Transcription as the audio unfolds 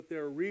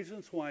there are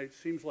reasons why it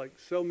seems like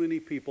so many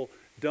people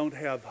don't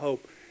have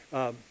hope.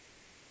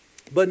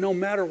 But no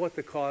matter what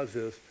the cause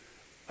is,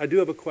 I do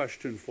have a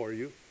question for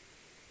you.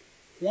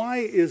 Why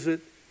is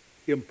it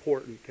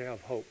important to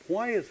have hope?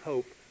 Why is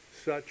hope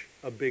such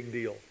a big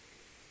deal?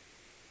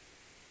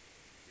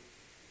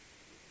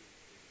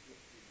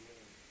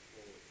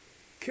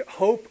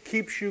 Hope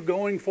keeps you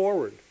going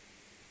forward.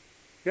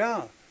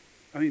 Yeah.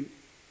 I mean,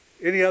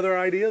 any other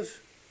ideas?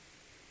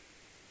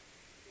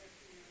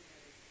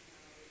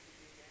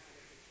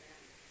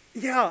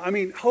 Yeah, I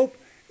mean, hope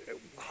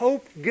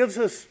gives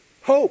us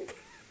hope.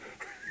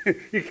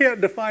 You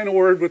can't define a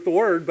word with the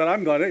word, but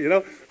I'm going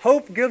to,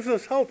 Hope gives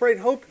us hope, right?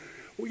 Hope,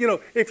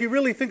 if you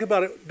really think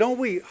about it, don't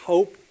we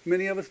hope,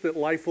 many of us, that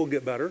life will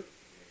get better?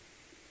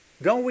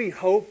 Don't we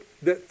hope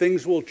that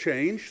things will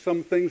change?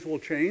 Some things will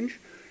change.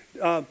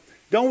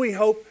 Don't we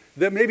hope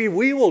that maybe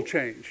we will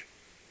change?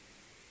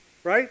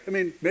 Right? I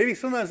mean, maybe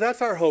sometimes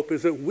that's our hope,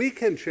 is that we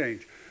can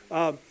change.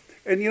 And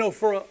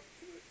if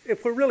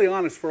we're really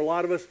honest, for a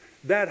lot of us,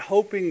 that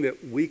hoping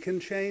that we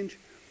can change,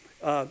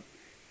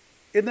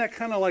 isn't that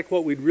kind of like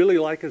what we'd really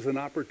like as an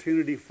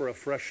opportunity for a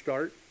fresh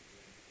start?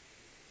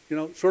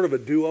 Sort of a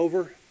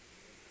do-over,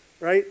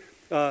 right?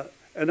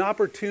 An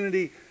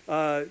opportunity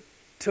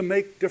to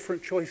make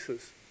different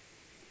choices.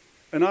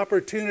 An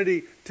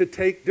opportunity to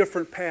take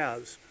different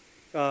paths.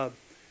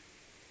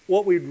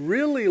 What we'd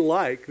really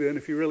like, then,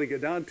 if you really get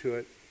down to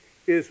it,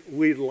 is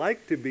we'd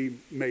like to be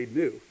made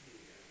new.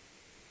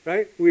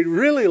 Right? We'd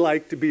really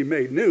like to be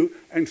made new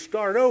and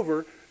start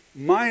over,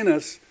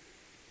 minus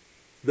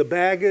the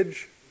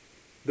baggage,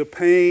 the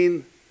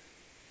pain,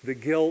 the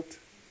guilt,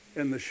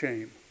 and the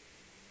shame.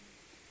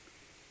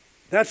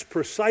 That's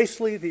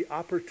precisely the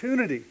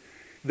opportunity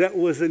that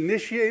was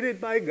initiated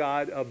by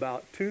God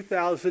about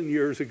 2,000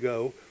 years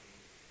ago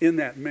in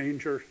that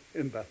manger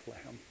in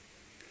Bethlehem.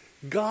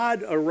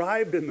 God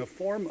arrived in the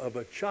form of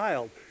a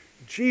child,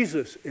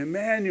 Jesus,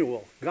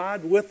 Emmanuel,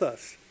 God with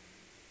us.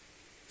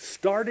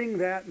 Starting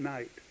that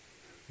night,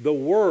 the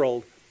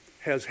world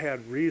has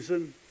had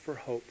reason for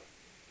hope.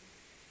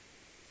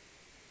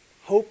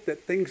 Hope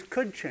that things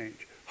could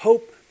change.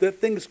 Hope that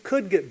things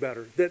could get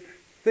better.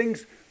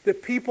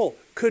 That people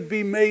could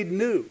be made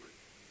new.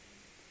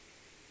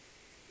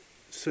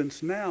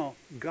 Since now,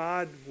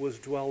 God was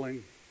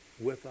dwelling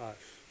with us.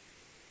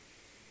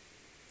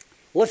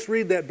 Let's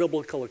read that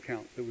biblical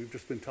account that we've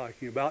just been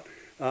talking about.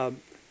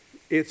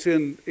 It's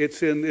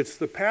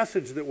the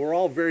passage that we're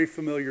all very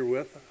familiar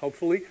with,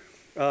 hopefully.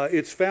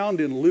 It's found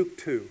in Luke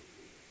 2.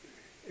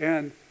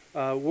 And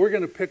we're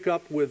going to pick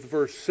up with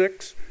verse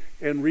 6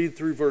 and read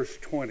through verse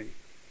 20.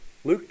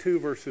 Luke 2,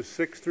 verses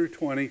 6 through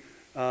 20.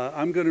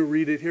 I'm going to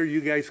read it here.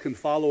 You guys can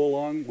follow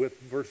along with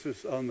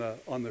verses on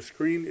the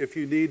screen if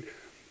you need.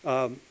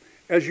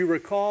 As you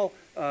recall,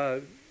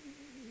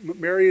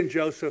 Mary and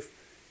Joseph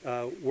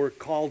were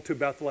called to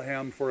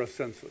Bethlehem for a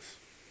census.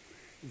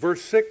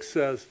 Verse 6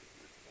 says,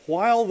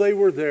 "While they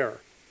were there,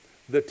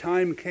 the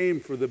time came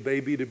for the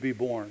baby to be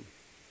born.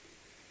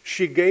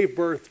 She gave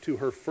birth to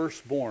her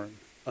firstborn,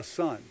 a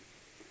son,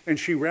 and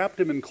she wrapped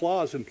him in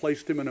cloths and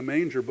placed him in a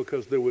manger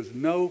because there was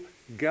no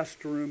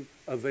guest room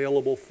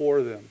available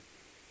for them.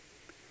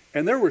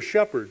 And there were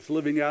shepherds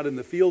living out in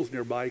the fields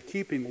nearby,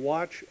 keeping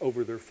watch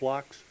over their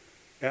flocks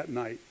at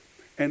night.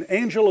 An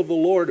angel of the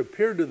Lord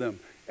appeared to them,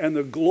 and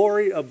the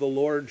glory of the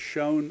Lord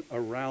shone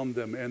around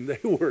them, and they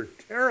were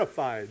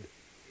terrified.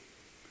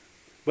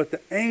 But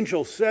the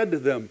angel said to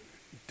them,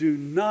 'Do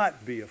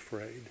not be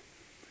afraid.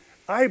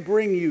 I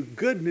bring you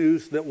good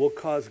news that will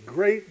cause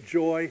great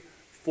joy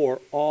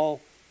for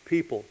all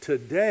people.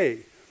 Today,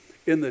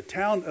 in the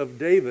town of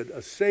David,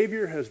 a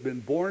Savior has been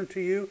born to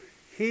you.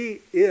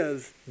 He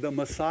is the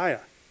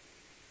Messiah,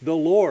 the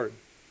Lord.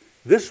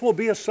 This will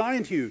be a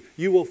sign to you.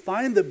 You will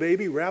find the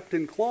baby wrapped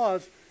in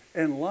cloths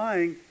and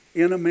lying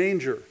in a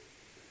manger.'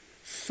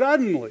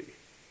 Suddenly,"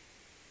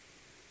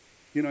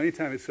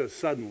 anytime it says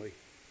suddenly,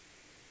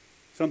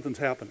 something's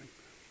happening.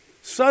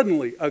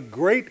 "Suddenly, a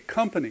great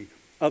company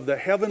of the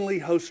heavenly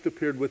host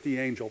appeared with the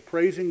angel,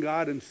 praising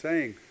God and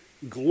saying,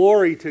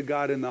 'Glory to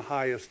God in the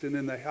highest, and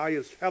in the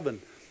highest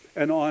heaven,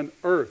 and on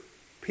earth,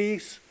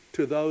 peace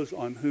to those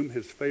on whom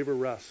his favor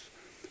rests.'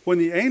 When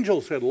the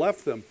angels had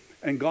left them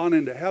and gone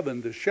into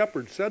heaven, the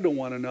shepherds said to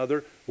one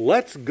another,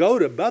 'Let's go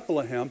to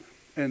Bethlehem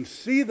and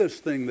see this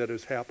thing that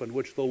has happened,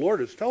 which the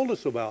Lord has told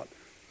us about.'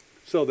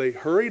 So they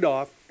hurried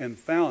off and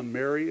found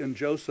Mary and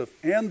Joseph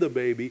and the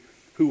baby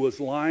who was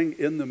lying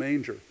in the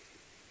manger.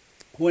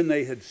 When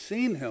they had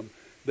seen him,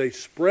 they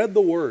spread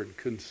the word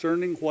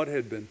concerning what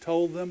had been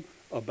told them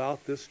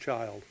about this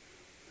child.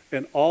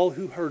 And all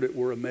who heard it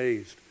were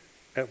amazed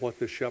at what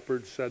the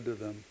shepherds said to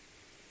them.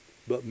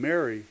 But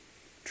Mary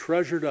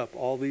treasured up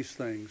all these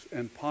things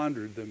and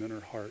pondered them in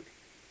her heart.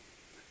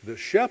 The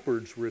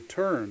shepherds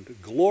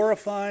returned,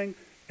 glorifying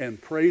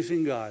and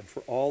praising God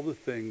for all the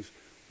things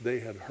they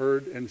had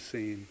heard and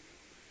seen,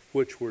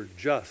 which were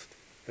just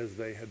as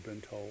they had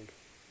been told."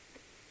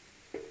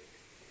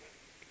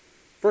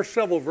 First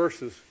several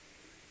verses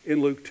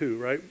in Luke 2,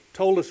 right,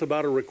 told us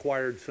about a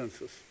required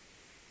census.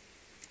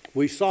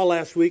 We saw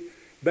last week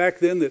back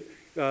then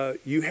that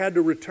you had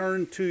to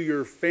return to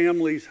your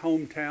family's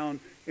hometown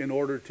in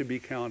order to be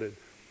counted.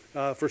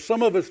 For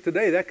some of us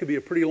today, that could be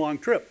a pretty long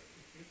trip.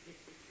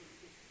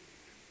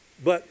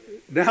 But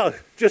now,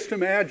 just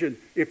imagine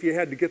if you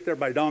had to get there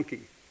by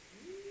donkey.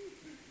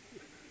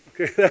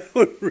 Okay, that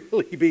would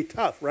really be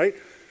tough, right?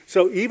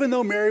 So even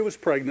though Mary was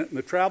pregnant and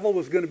the travel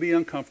was going to be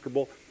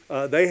uncomfortable,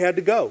 they had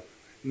to go.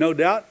 No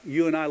doubt,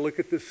 you and I look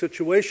at this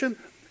situation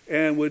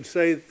and would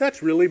say,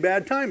 that's really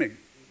bad timing.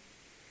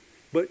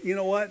 But you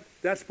know what?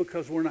 That's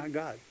because we're not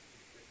God.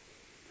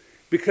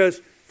 Because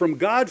from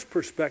God's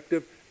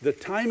perspective, the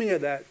timing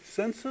of that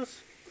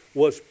census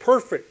was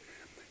perfect.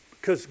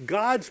 Because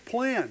God's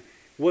plan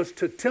was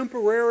to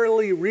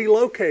temporarily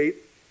relocate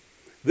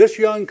this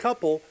young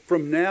couple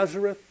from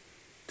Nazareth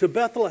to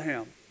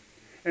Bethlehem.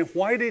 And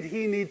why did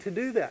he need to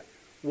do that?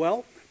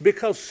 Well,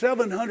 because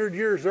 700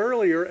 years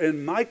earlier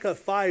in Micah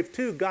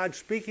 5:2, God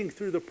speaking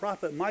through the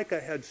prophet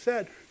Micah had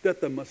said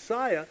that the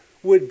Messiah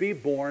would be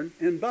born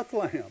in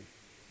Bethlehem.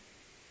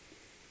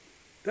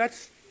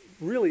 That's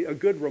really a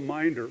good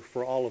reminder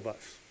for all of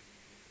us,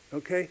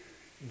 okay?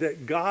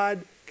 That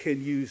God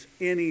can use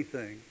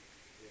anything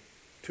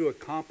to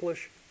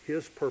accomplish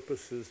his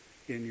purposes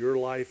in your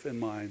life and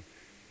mine.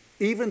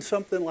 Even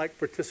something like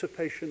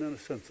participation in a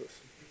census.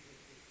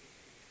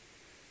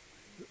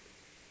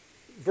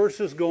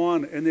 Verses go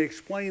on and they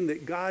explain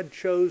that God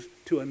chose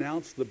to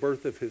announce the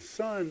birth of his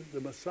son,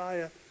 the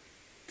Messiah,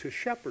 to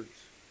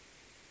shepherds.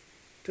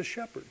 To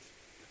shepherds.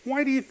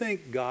 Why do you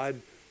think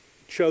God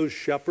chose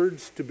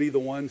shepherds to be the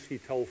ones he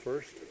told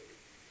first?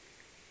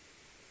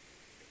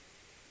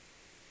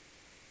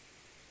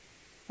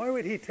 Why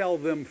would he tell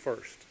them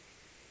first?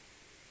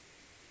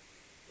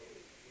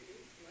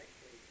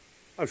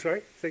 I'm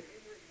sorry? Say.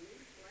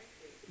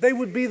 They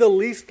would be the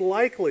least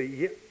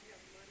likely.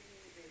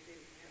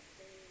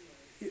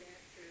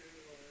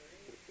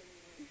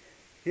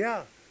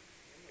 Yeah.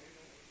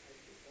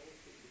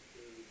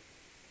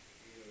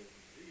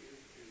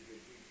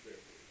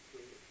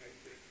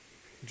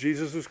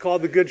 Jesus was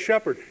called the Good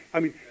Shepherd. I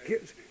mean,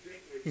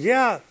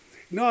 yeah.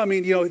 No, I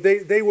mean,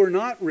 they were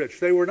not rich.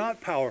 They were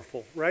not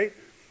powerful, right?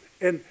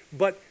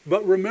 But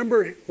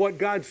remember what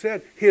God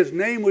said. His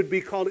name would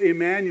be called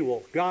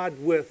Emmanuel, God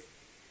with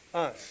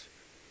us.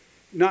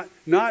 Not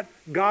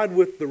God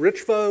with the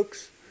rich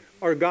folks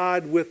or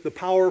God with the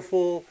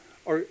powerful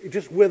or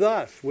just with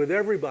us, with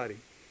everybody.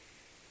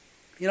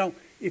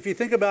 If you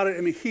think about it,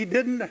 I mean, he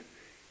didn't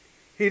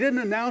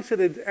announce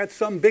it at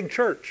some big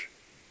church,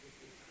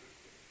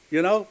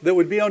 that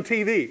would be on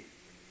TV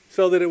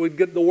so that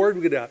the word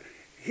would get out.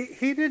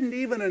 He didn't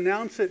even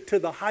announce it to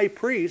the high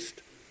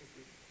priest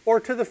or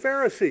to the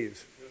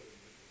Pharisees.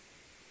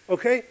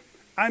 Okay?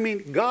 I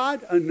mean,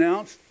 God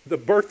announced the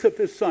birth of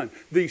his son,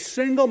 the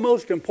single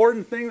most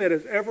important thing that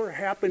has ever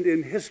happened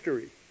in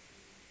history,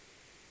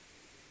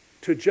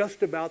 to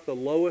just about the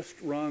lowest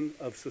rung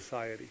of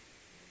society,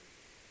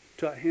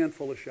 to a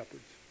handful of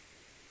shepherds.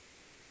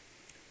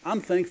 I'm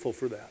thankful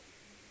for that,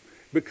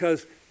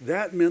 because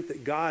that meant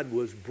that God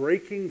was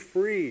breaking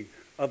free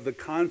of the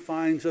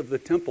confines of the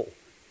temple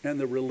and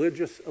the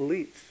religious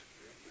elites.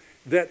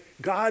 That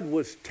God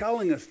was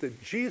telling us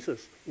that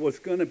Jesus was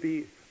going to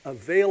be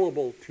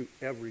available to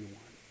everyone.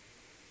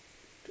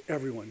 To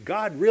everyone.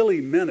 God really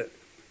meant it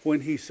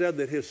when he said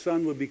that his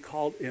son would be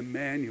called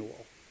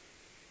Emmanuel,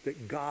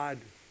 that God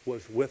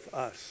was with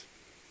us.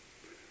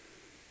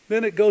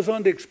 Then it goes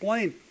on to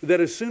explain that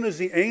as soon as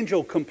the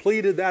angel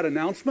completed that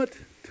announcement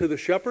to the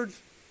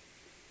shepherds,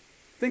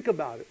 think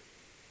about it.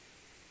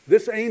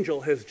 This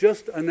angel has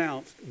just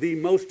announced the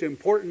most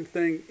important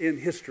thing in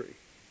history.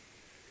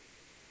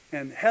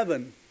 And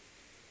heaven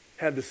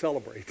had to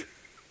celebrate.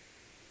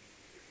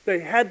 They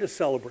had to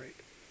celebrate.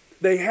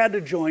 They had to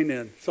join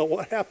in. So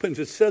what happens?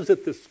 It says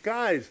that the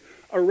skies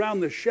around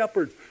the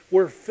shepherds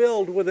were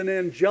filled with an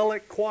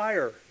angelic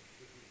choir.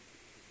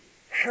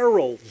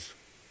 Heralds.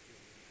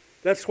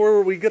 That's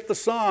where we get the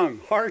song.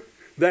 Hark,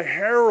 the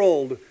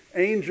herald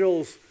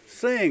angels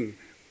sing.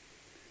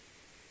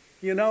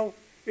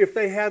 If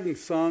they hadn't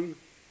sung,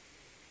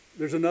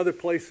 there's another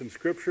place in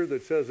Scripture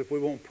that says if we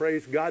won't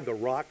praise God, the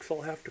rocks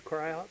will have to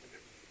cry out.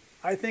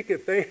 I think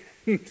if they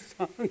hadn't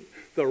sung,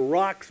 the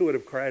rocks would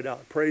have cried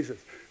out praises,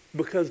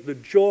 because the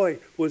joy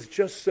was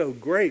just so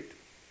great.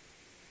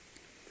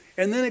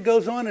 And then it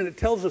goes on and it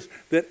tells us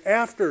that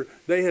after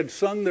they had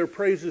sung their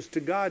praises to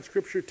God,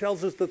 Scripture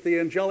tells us that the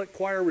angelic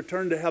choir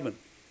returned to heaven.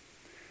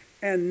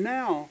 And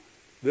now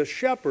the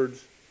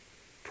shepherds,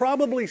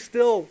 probably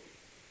still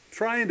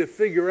trying to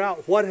figure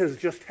out what has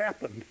just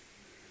happened,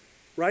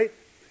 right?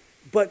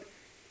 But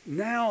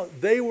now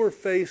they were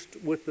faced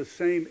with the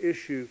same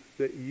issue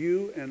that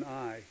you and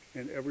I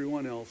and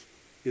everyone else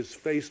is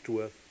faced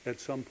with at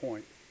some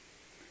point.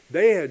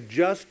 They had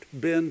just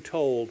been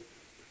told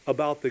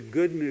about the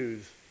good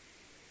news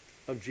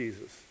of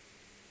Jesus,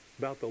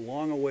 about the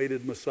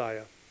long-awaited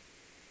Messiah.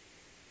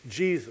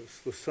 Jesus,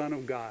 the Son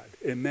of God,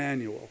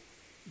 Emmanuel,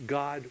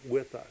 God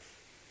with us.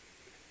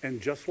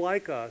 And just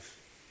like us,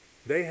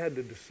 they had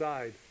to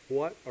decide,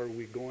 what are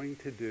we going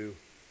to do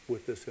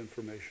with this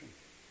information?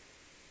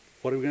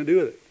 What are we going to do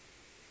with it?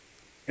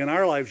 In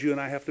our lives, you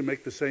and I have to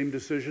make the same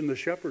decision the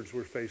shepherds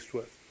were faced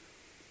with.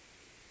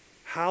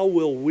 How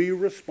will we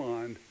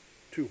respond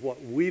to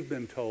what we've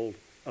been told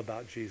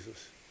about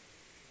Jesus?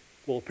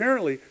 Well,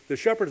 apparently, the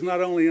shepherds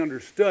not only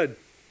understood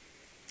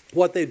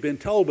what they'd been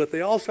told, but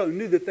they also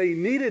knew that they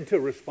needed to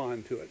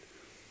respond to it.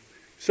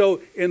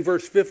 So in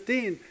verse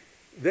 15,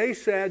 they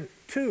said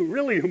two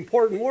really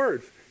important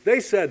words. They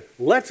said,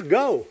 let's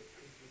go.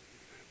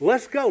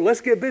 Let's go.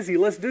 Let's get busy.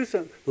 Let's do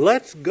something.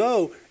 Let's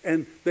go.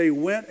 And they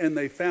went and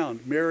they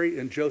found Mary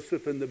and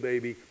Joseph and the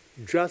baby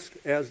just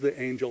as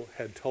the angel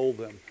had told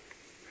them.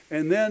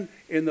 And then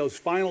in those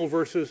final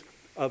verses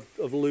of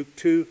Luke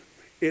 2,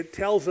 it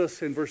tells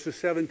us in verses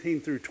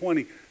 17 through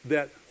 20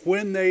 that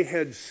when they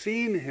had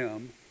seen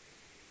him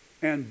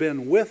and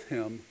been with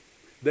him,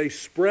 they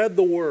spread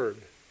the word.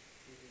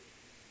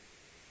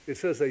 It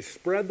says they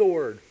spread the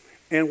word.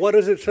 And what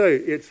does it say?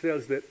 It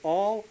says that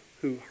all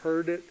who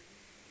heard it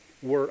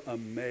were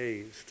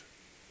amazed.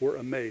 Were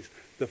amazed.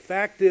 The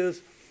fact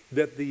is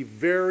that the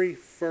very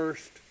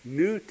first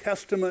New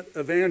Testament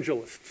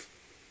evangelists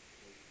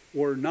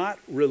were not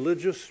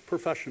religious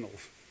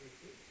professionals.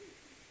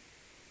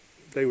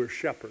 They were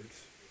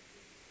shepherds.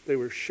 They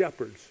were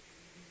shepherds.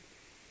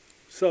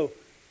 So,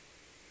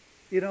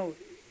 you know,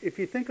 if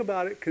you think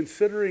about it,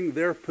 considering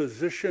their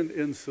position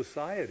in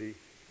society,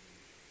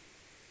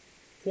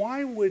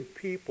 why would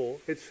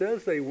people, it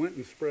says they went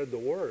and spread the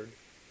word,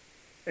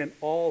 and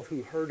all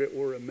who heard it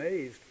were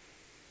amazed,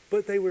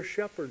 but they were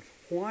shepherds.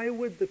 Why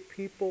would the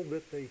people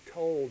that they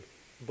told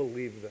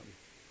believe them?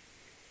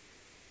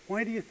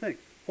 Why do you think?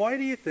 Why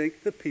do you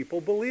think the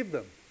people believed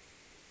them?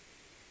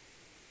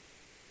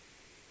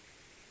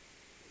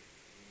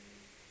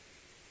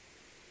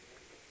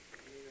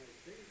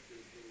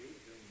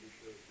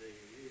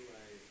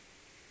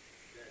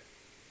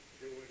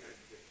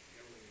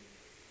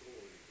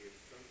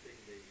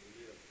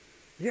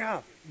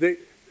 Yeah, there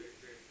could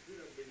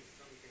have been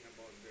something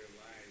about their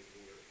lives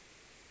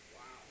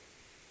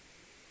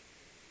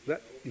where,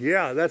 wow.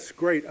 Yeah, that's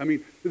great. I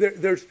mean,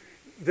 there's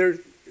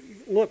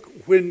look,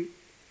 when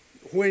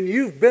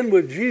you've been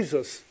with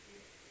Jesus,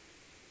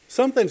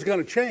 something's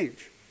going to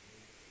change.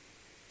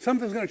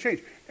 Something's going to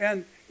change.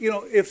 And you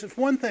know, if it's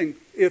one thing,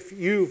 if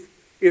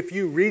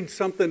you read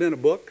something in a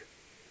book,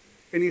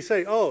 and you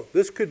say, "Oh,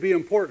 this could be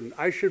important.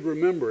 I should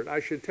remember it.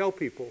 I should tell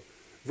people,"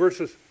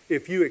 versus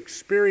if you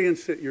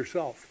experience it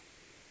yourself,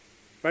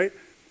 right?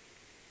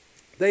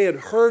 They had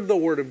heard the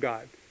word of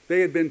God. They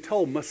had been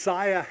told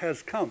Messiah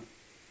has come.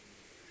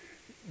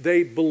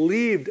 They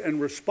believed and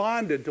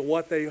responded to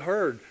what they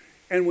heard.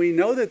 And we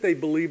know that they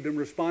believed and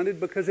responded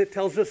because it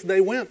tells us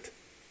they went.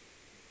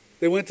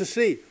 They went to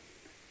see.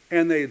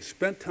 And they had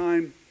spent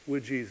time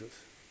with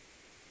Jesus.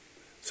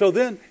 So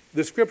then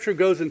the scripture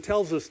goes and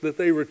tells us that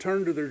they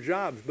returned to their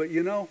jobs. But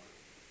you know,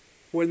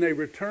 when they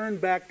returned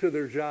back to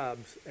their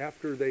jobs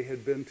after they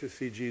had been to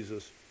see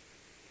Jesus,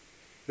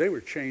 they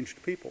were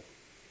changed people.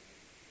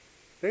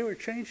 They were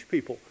changed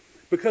people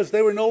because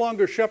they were no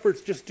longer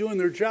shepherds just doing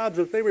their jobs,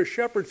 but they were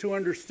shepherds who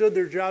understood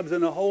their jobs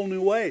in a whole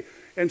new way.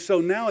 And so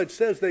now it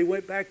says they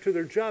went back to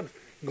their jobs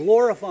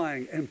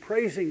glorifying and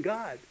praising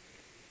God.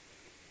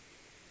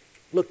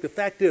 Look, the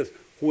fact is,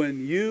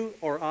 when you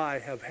or I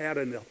have had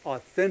an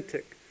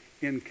authentic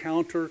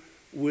encounter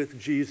with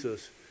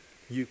Jesus,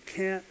 you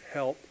can't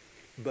help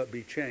but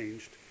be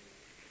changed.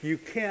 You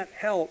can't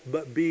help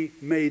but be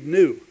made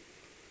new.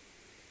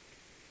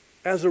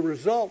 As a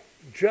result,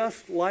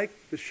 just like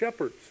the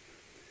shepherds,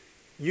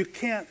 you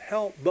can't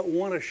help but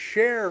want to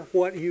share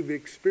what you've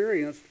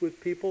experienced with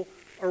people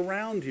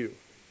around you.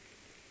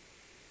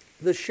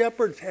 The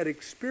shepherds had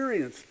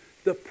experienced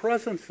the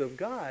presence of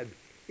God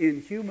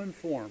in human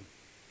form,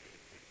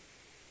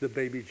 the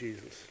baby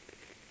Jesus.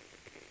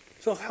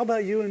 So how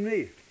about you and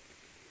me?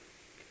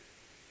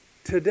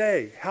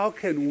 Today, how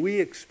can we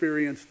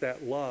experience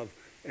that love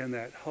and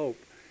that hope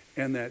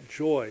and that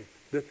joy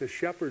that the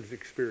shepherds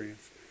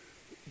experienced?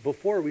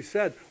 Before we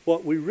said,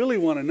 what we really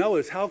want to know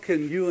is how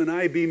can you and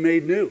I be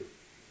made new?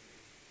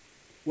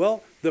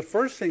 Well, the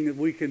first thing that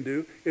we can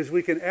do is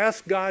we can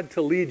ask God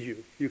to lead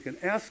you. You can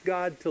ask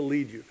God to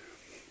lead you.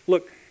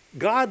 Look,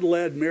 God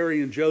led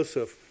Mary and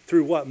Joseph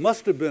through what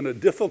must have been a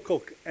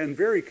difficult and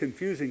very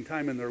confusing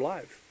time in their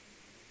lives.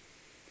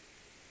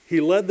 He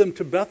led them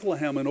to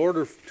Bethlehem in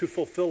order to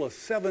fulfill a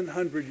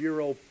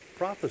 700-year-old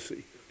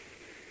prophecy.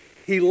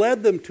 He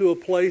led them to a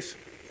place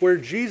where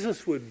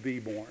Jesus would be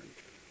born.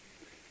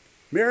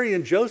 Mary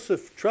and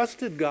Joseph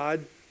trusted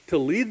God to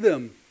lead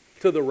them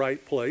to the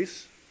right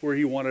place where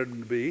he wanted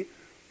them to be.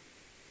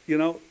 You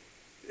know,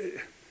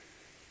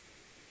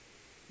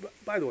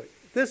 by the way,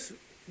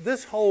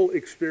 this whole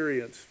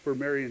experience for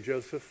Mary and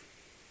Joseph,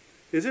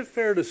 is it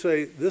fair to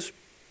say this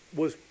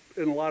was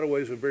in a lot of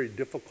ways a very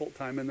difficult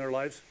time in their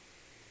lives?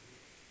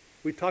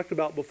 We talked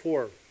about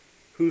before,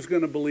 who's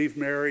going to believe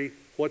Mary?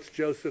 What's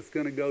Joseph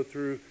going to go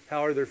through?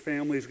 How are their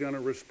families going to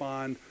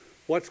respond?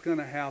 What's going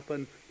to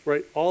happen?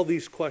 Right? All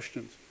these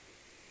questions.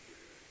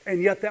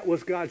 And yet that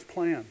was God's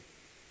plan.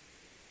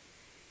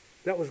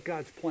 That was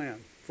God's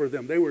plan for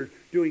them. They were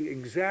doing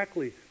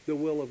exactly the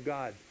will of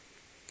God.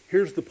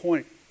 Here's the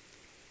point.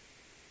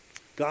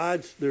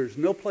 There's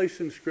no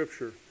place in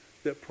Scripture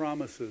that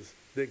promises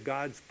that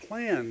God's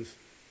plans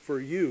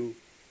for you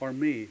or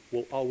me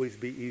will always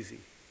be easy.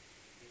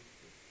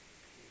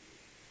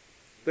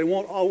 They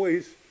won't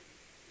always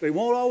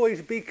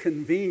be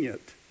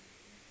convenient.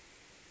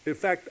 In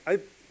fact, I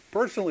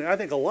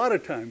think a lot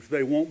of times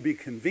they won't be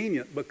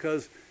convenient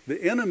because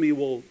the enemy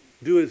will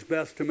do his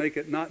best to make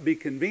it not be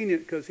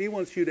convenient because he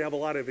wants you to have a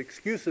lot of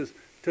excuses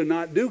to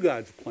not do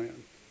God's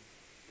plan.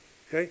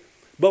 Okay?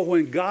 But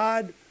when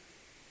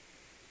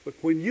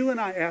you and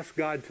I ask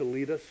God to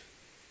lead us,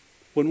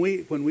 when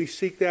we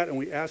seek that and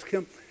we ask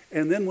him,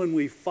 and then when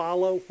we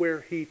follow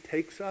where he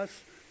takes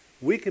us,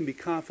 we can be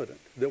confident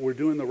that we're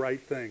doing the right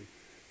thing,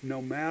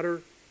 no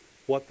matter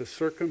what the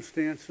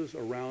circumstances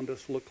around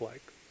us look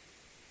like.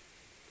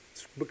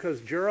 It's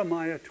because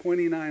Jeremiah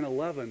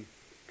 29:11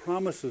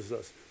 promises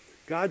us.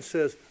 God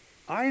says,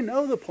 I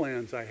know the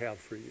plans I have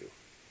for you,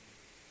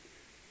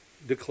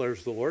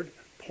 declares the Lord.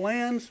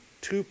 Plans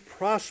to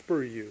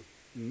prosper you,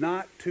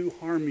 not to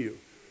harm you.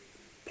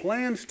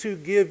 Plans to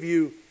give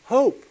you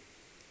hope,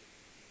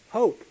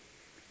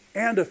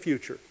 and a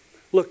future.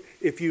 Look,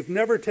 if you've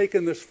never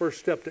taken this first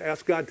step to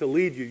ask God to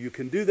lead you, you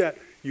can do that.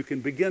 You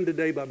can begin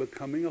today by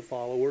becoming a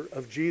follower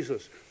of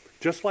Jesus.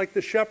 Just like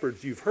the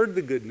shepherds, you've heard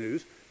the good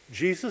news.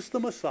 Jesus the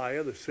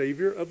Messiah, the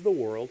Savior of the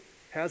world,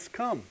 has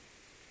come.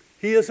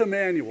 He is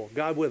Emmanuel,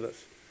 God with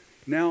us.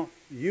 Now,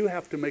 you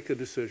have to make a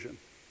decision.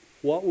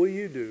 What will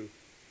you do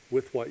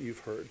with what you've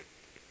heard?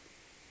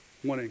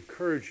 I want to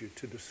encourage you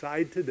to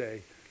decide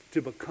today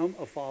to become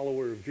a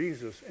follower of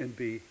Jesus and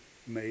be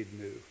made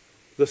new.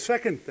 The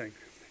second thing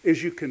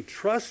is you can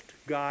trust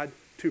God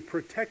to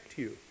protect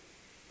you.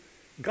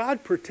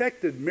 God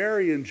protected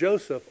Mary and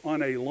Joseph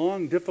on a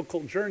long,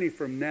 difficult journey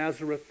from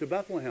Nazareth to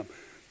Bethlehem.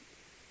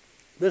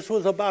 This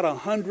was about a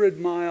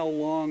 100-mile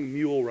long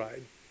mule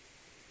ride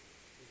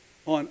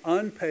on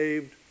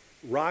unpaved,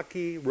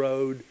 rocky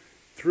road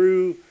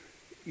through,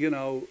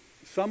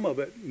 some of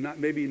it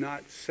maybe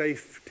not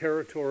safe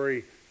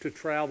territory to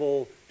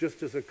travel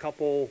just as a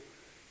couple,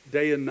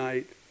 day and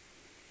night.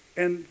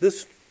 And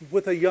this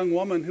with a young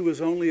woman who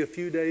was only a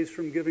few days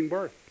from giving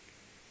birth.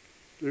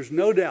 There's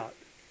no doubt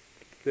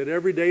that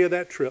every day of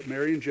that trip,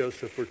 Mary and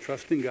Joseph were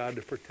trusting God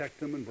to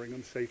protect them and bring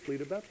them safely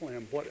to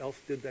Bethlehem. What else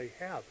did they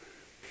have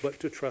but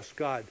to trust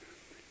God?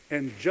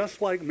 And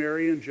just like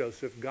Mary and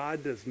Joseph,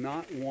 God does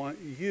not want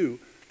you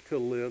to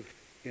live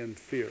in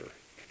fear.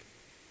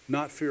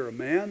 Not fear of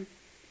man,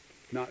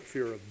 not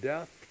fear of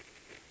death,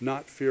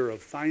 not fear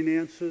of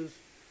finances,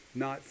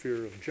 not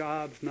fear of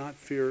jobs, not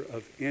fear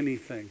of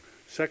anything.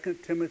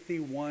 2 Timothy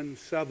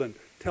 1:7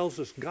 tells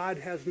us God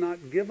has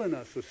not given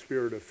us a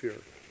spirit of fear,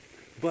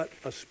 but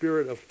a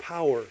spirit of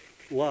power,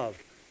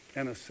 love,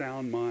 and a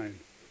sound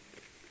mind.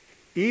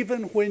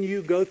 Even when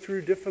you go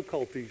through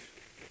difficulties,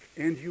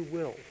 and you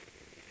will,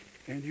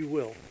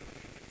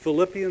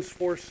 Philippians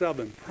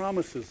 4:7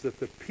 promises that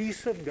the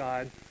peace of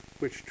God,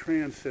 which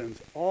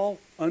transcends all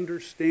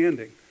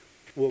understanding,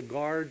 will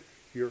guard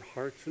your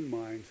hearts and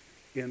minds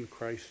in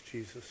Christ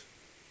Jesus.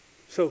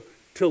 So,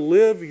 to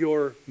live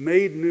your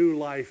made new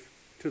life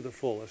to the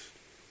fullest,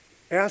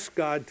 ask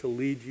God to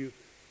lead you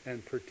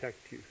and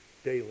protect you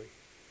daily.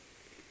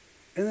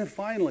 And then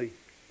finally,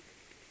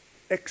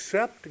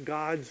 accept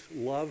God's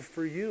love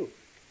for you.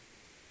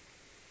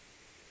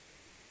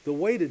 The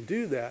way to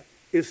do that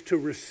is to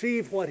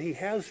receive what he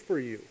has for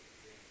you.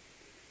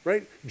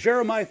 Right?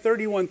 Jeremiah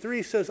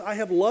 31:3 says, I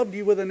have loved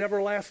you with an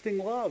everlasting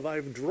love. I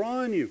have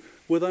drawn you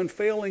with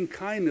unfailing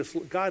kindness.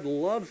 God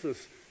loves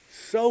us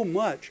so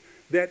much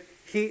that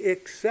he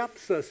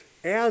accepts us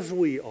as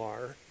we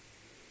are,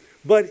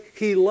 but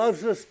he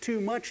loves us too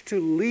much to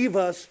leave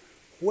us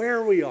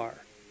where we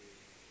are.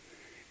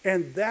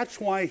 And that's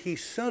why he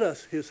sent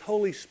us his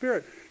Holy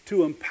Spirit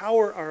to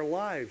empower our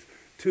lives,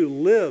 to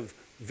live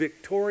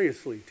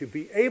victoriously, to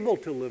be able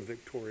to live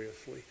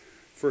victoriously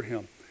for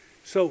him.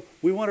 So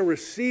we want to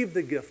receive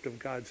the gift of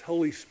God's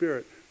Holy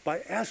Spirit by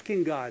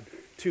asking God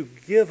to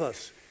give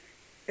us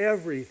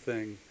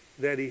everything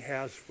that he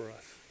has for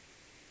us.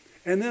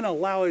 And then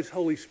allow his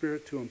Holy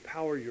Spirit to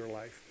empower your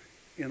life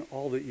in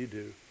all that you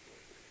do.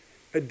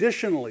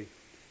 Additionally,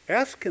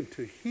 ask him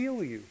to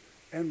heal you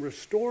and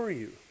restore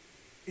you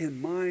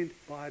in mind,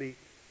 body,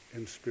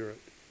 and spirit.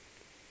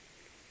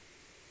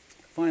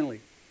 Finally,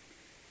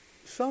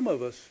 some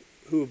of us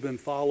who have been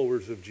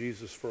followers of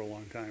Jesus for a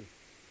long time,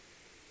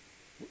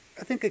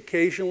 I think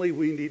occasionally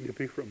we need to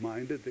be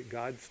reminded that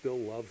God still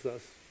loves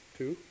us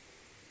too.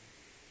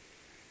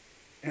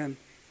 And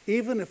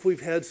even if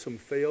we've had some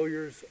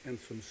failures and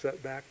some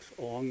setbacks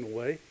along the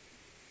way,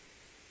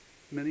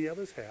 many of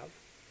us have,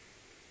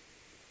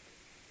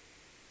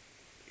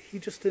 he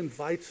just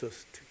invites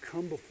us to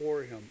come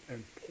before him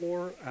and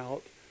pour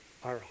out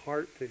our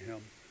heart to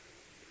him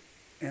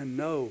and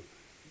know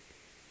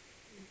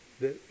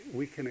that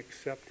we can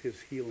accept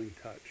his healing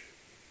touch.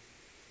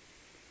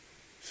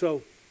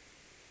 So,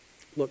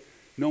 look,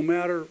 no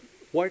matter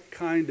what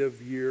kind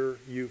of year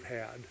you've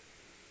had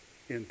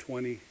in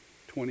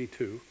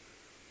 2022,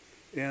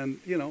 And,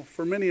 you know,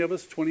 for many of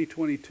us,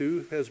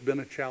 2022 has been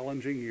a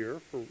challenging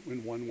year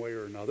in one way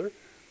or another.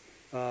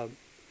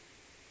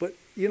 But,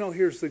 you know,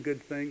 here's the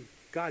good thing.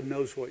 God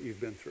knows what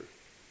you've been through.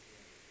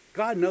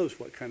 God knows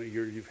what kind of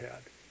year you've had.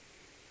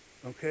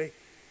 Okay?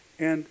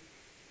 And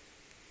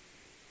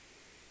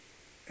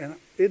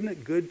isn't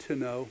it good to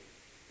know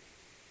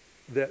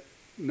that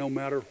no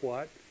matter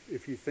what,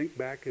 if you think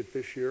back at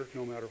this year,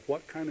 no matter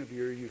what kind of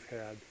year you've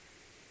had,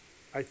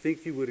 I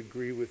think you would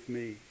agree with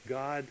me,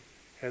 God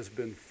has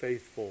been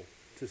faithful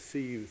to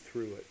see you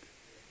through it.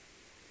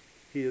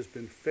 He has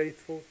been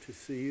faithful to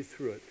see you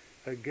through it.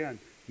 Again,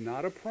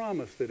 not a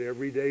promise that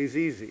every day's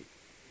easy,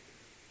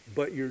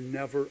 but you're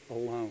never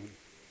alone.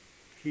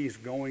 He's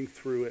going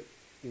through it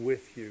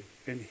with you,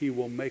 and he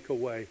will make a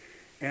way.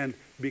 And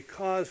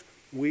because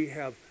we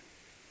have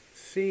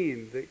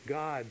seen that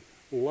God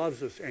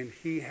loves us and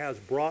he has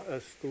brought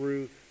us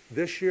through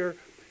this year,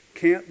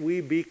 can't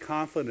we be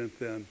confident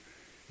then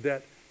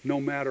that no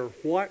matter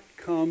what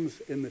comes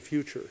in the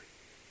future,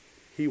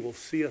 he will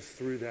see us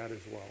through that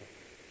as well?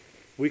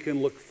 We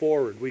can look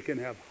forward. We can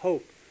have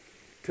hope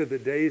to the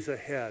days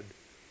ahead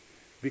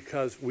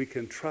because we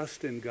can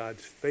trust in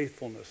God's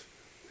faithfulness.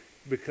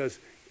 Because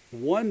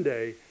one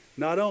day,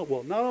 not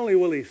only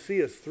will he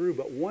see us through,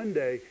 but one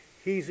day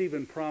he's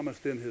even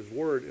promised in his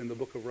word in the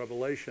book of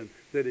Revelation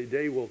that a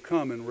day will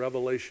come in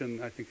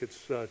Revelation, I think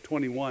it's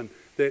 21,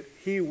 that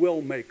he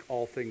will make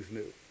all things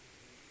new.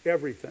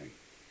 Everything.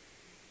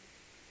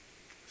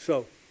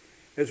 So,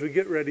 as we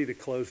get ready to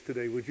close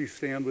today, would you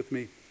stand with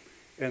me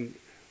and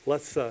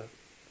let's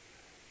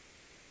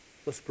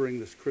bring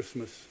this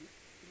Christmas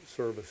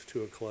service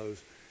to a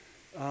close.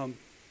 I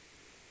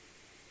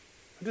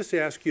just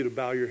ask you to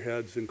bow your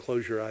heads and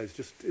close your eyes.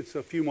 It's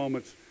a few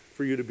moments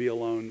for you to be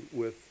alone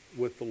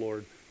with the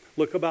Lord.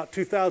 Look, about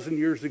 2,000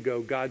 years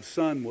ago, God's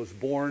Son was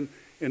born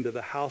into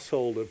the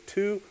household of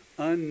two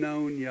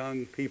unknown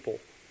young people.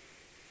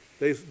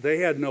 They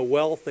had no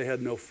wealth, they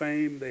had no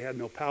fame, they had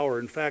no power.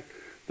 In fact,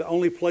 the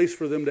only place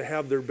for them to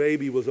have their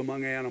baby was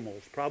among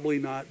animals, probably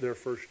not their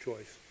first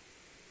choice.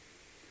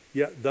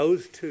 Yet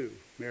those two,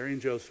 Mary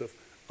and Joseph,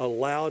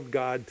 allowed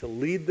God to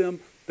lead them.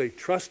 They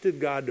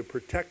trusted God to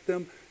protect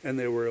them, and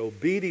they were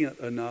obedient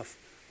enough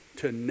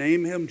to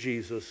name him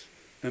Jesus,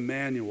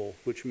 Emmanuel,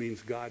 which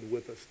means God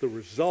with us. The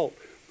result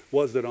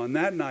was that on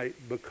that night,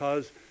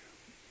 because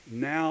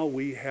now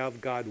we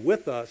have God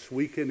with us,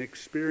 we can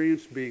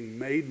experience being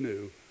made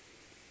new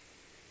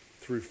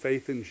through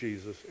faith in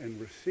Jesus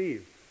and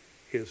receive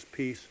his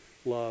peace,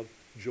 love,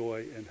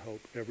 joy, and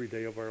hope every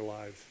day of our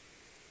lives.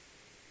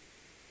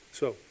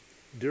 So,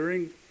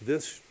 during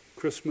this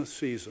Christmas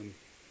season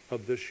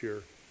of this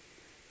year,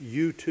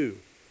 you too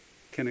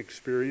can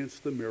experience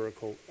the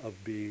miracle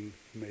of being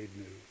made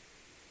new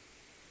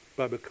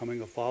by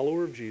becoming a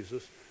follower of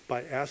Jesus,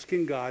 by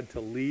asking God to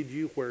lead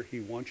you where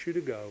he wants you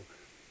to go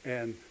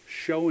and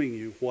showing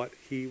you what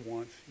he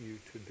wants you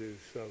to do.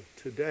 So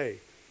today,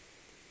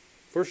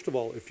 first of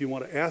all, if you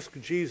want to ask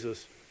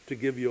Jesus to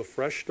give you a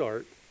fresh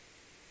start,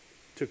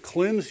 to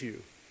cleanse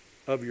you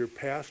of your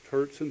past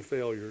hurts and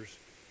failures,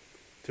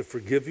 to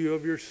forgive you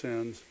of your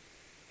sins,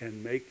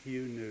 and make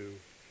you new,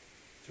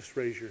 just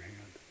raise your hand.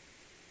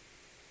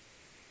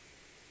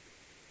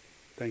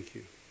 Thank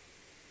you.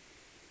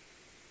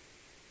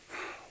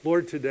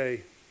 Lord,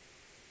 today,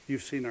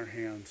 you've seen our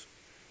hands.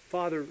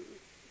 Father,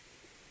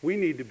 we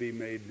need to be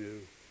made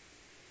new.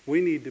 We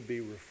need to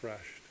be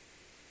refreshed.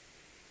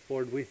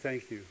 Lord, we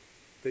thank you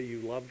that you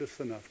loved us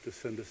enough to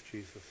send us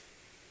Jesus.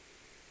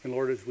 And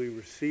Lord, as we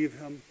receive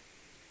him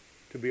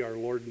to be our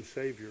Lord and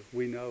Savior,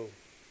 we know,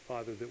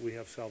 Father, that we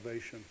have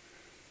salvation.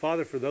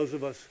 Father, for those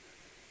of us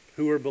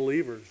who are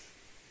believers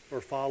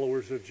or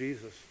followers of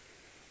Jesus,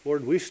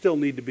 Lord, we still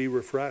need to be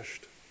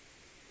refreshed.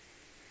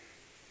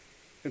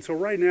 And so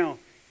right now,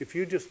 if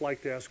you'd just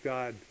like to ask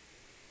God,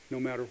 no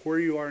matter where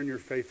you are in your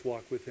faith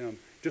walk with him,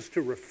 just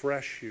to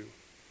refresh you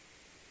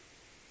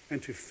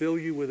and to fill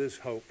you with his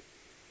hope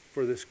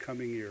for this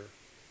coming year,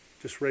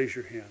 just raise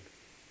your hand.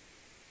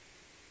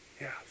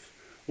 Yes.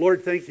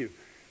 Lord, thank you,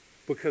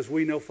 because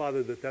we know,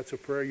 Father, that that's a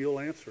prayer you'll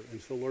answer.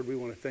 And so, Lord, we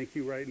want to thank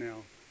you right now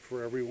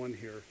for everyone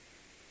here.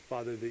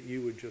 Father, that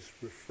you would just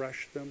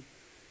refresh them,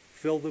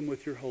 fill them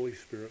with your Holy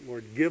Spirit.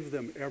 Lord, give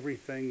them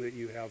everything that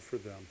you have for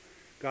them.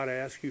 God, I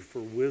ask you for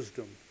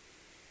wisdom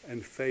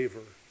and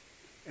favor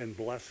and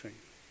blessing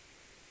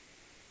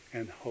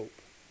and hope.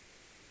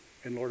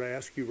 And Lord, I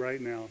ask you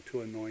right now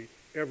to anoint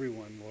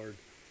everyone, Lord,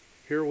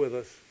 here with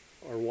us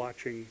or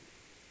watching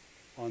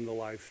on the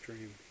live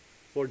stream.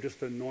 Lord,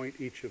 just anoint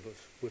each of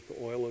us with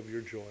the oil of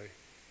your joy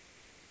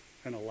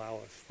and allow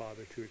us,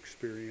 Father, to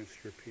experience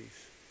your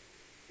peace.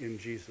 In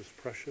Jesus'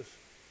 precious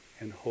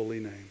and holy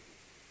name.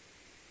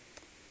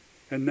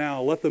 And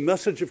now let the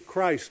message of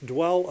Christ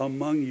dwell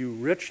among you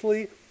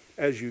richly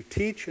as you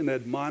teach and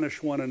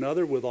admonish one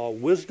another with all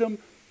wisdom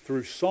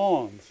through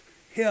psalms,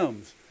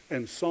 hymns,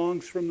 and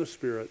songs from the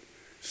Spirit,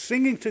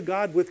 singing to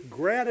God with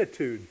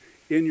gratitude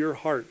in your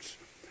hearts.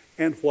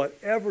 And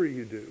whatever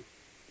you do,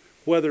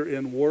 whether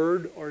in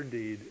word or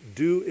deed,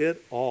 do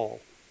it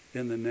all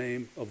in the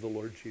name of the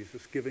Lord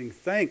Jesus, giving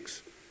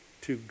thanks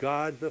to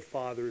God the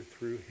Father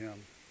through him.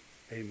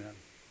 Amen.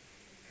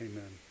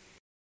 Amen.